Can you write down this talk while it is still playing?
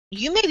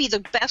you may be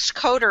the best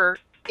coder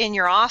in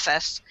your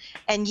office,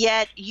 and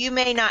yet you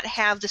may not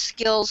have the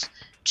skills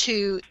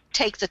to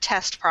take the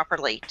test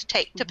properly,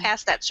 to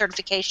pass that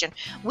certification.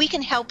 We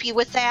can help you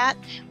with that.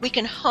 We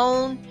can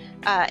hone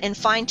and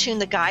fine-tune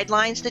the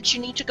guidelines that you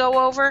need to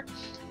go over,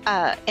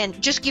 and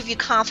just give you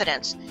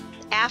confidence.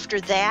 After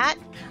that,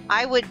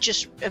 I would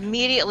just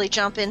immediately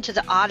jump into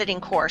the auditing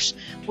course,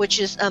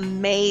 which is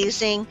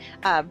amazing,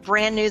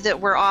 brand new that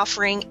we're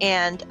offering,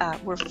 and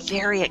we're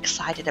very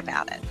excited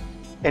about it.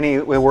 Any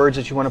words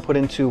that you want to put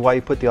into why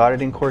you put the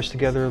auditing course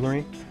together,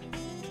 Laureen?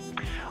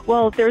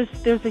 Well, there's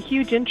a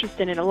huge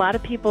interest in it. A lot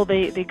of people,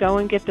 they go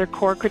and get their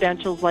core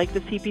credentials like the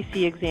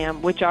CPC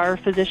exam, which our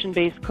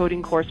physician-based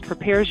coding course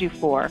prepares you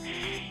for.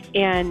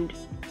 And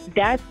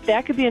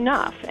that could be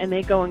enough, and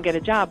they go and get a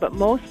job. But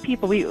most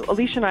people,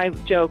 Alicia and I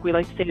joke, we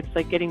like to say it's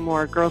like getting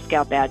more Girl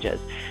Scout badges,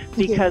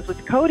 because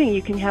with coding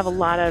you can have a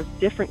lot of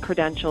different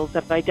credentials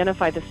that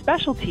identify the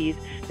specialties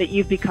that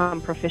you've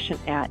become proficient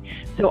at.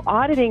 So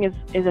auditing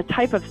is a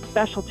type of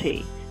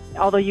specialty,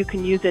 although you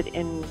can use it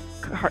in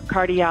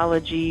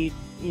cardiology,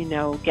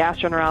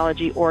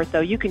 gastroenterology,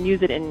 ortho. You can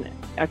use it in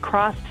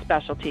across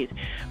specialties,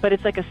 but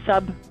it's like a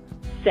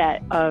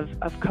subset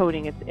of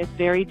coding. It's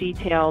very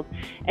detailed,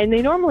 and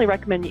they normally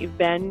recommend that you've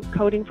been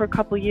coding for a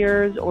couple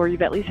years, or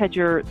you've at least had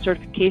your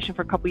certification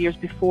for a couple years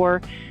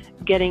before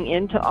getting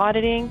into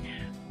auditing.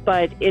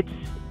 But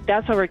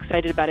that's why we're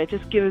excited about it. It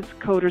just gives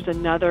coders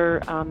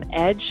another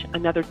edge,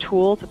 another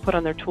tool to put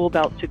on their tool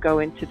belt to go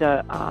into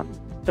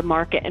the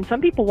market. And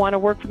some people want to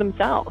work for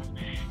themselves,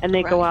 and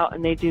they go out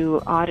and they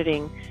do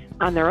auditing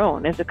on their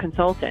own as a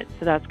consultant.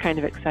 So that's kind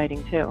of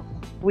exciting too.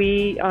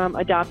 We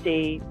adopt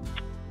a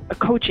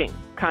coaching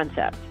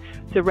concept.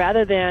 So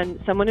rather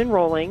than someone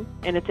enrolling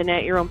and it's an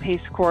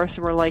at-your-own-pace course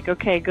and we're like,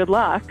 okay, good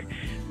luck,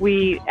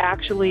 we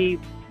actually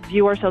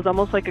view ourselves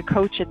almost like a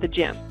coach at the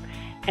gym.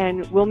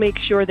 And we'll make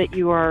sure that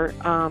you are,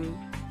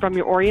 from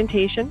your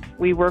orientation,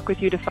 we work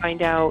with you to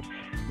find out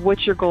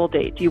what's your goal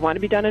date. Do you want to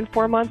be done in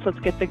 4 months? Let's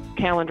get the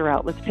calendar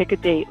out. Let's pick a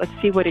date. Let's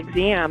see what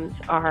exams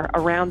are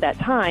around that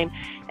time.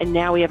 And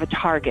now we have a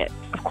target.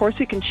 Of course,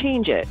 we can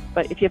change it,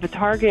 but if you have a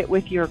target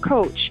with your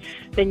coach,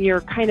 then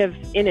you're kind of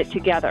in it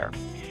together.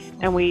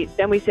 And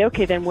then we say,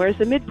 okay, then where's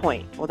the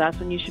midpoint? Well, that's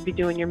when you should be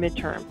doing your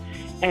midterm.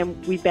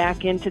 And we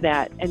back into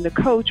that. And the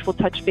coach will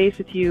touch base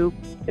with you.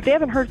 If they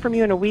haven't heard from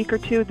you in a week or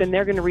two, then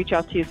they're going to reach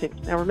out to you and say,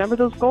 now remember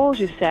those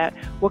goals you set?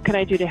 What can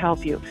I do to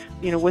help you?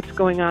 What's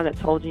going on that's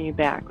holding you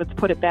back? Let's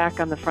put it back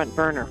on the front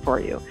burner for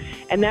you.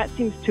 And that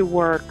seems to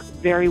work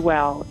very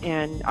well.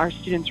 And our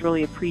students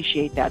really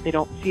appreciate that. They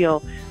don't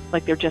feel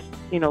like they're just,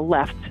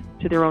 left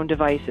to their own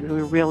device, and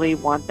we really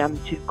want them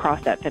to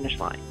cross that finish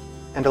line.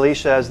 And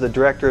Alicia, as the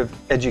Director of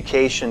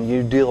Education,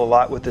 you deal a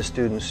lot with the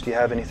students. Do you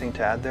have anything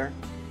to add there?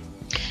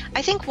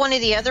 I think one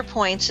of the other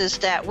points is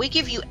that we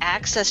give you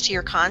access to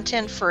your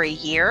content for a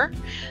year.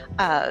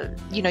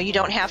 You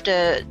don't have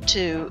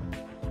to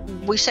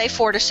we say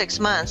 4 to 6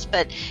 months,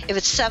 but if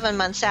it's 7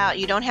 months out,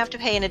 you don't have to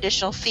pay an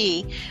additional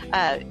fee.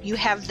 You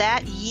have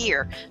that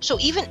year. So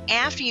even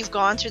after you've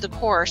gone through the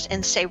course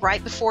and say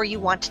right before you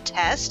want to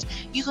test,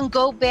 you can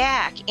go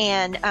back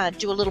and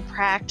do a little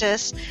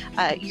practice.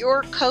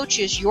 Your coach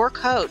is your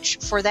coach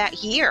for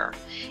that year.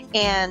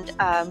 And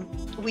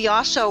we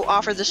also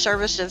offer the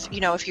service of,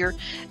 if you're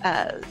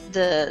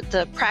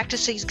the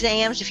practice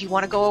exams, if you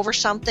want to go over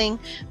something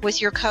with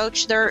your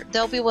coach,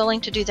 they'll be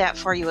willing to do that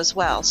for you as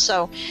well.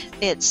 So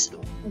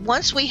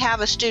once we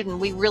have a student,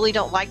 we really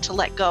don't like to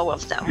let go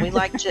of them. We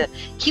like to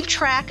keep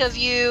track of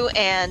you,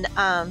 and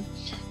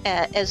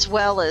as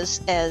well as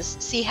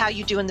see how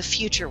you do in the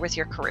future with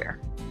your career.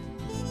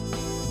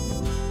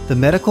 The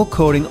Medical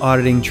Coding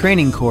Auditing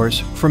Training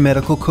Course for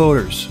Medical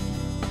Coders.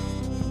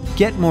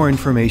 Get more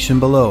information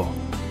below.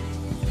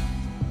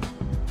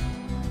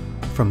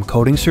 From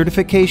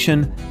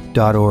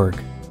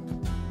codingcertification.org.